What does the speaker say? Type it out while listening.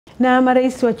Na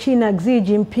marais wa China Xi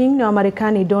Jimping na wa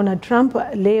Marekani Donald Trump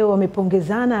leo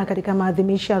wamepongezana katika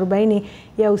maadhimisho 40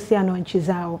 ya uhusiano wa nchi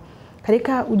zao.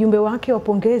 Katika ujumbe wake wa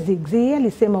pongezi, Xi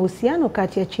alisema uhusiano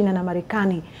kati ya China na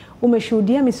Marekani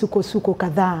umeshuhudia misukosuko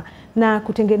kadhaa na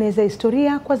kutengeneza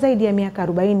historia kwa zaidi ya miaka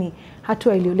 40,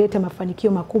 hatua iliyoleta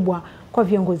mafanikio makubwa kwa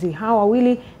viongozi hao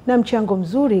wawili na mchango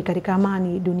mzuri katika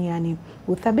amani duniani,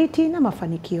 uthabiti na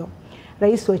mafanikio.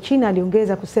 Rais wa China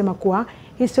aliongeza kusema kuwa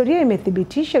historia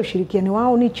imethibitisha ushirikiano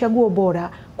wao ni chaguo bora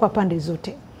kwa pande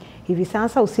zote. Hivi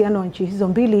sasa uhusiano wa nchi hizo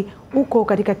mbili uko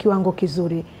katika kiwango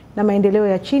kizuri na maendeleo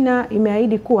ya China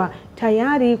imeahidi kuwa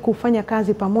tayari kufanya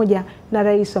kazi pamoja na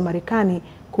rais wa Marekani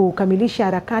kukamilisha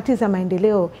harakati za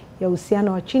maendeleo ya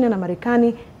uhusiano wa China na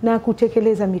Marekani na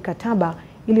kutekeleza mikataba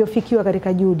iliyofikiwa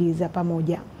katika juhudi za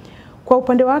pamoja. Kwa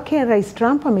upande wake, Rais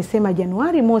Trump amesema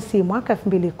Januari mosi mwaka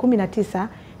 2019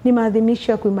 ni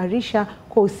maadhimisho ya kuimarisha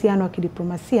kwa uhusiano wa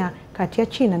kidiplomasia kati ya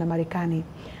China na Marekani.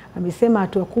 Amesema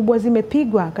hatua kubwa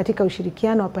zimepigwa katika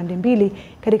ushirikiano wa pande mbili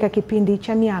katika kipindi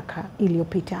cha miaka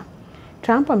iliyopita.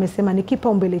 Trump amesema ni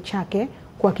kipaumbele chake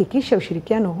kuhakikisha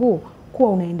ushirikiano huu kuwa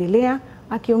unaendelea,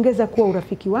 akiongeza kuwa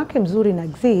urafiki wake mzuri na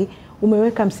Xi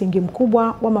umeweka msingi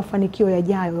mkubwa wa mafanikio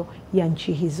yajayo ya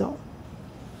nchi hizo.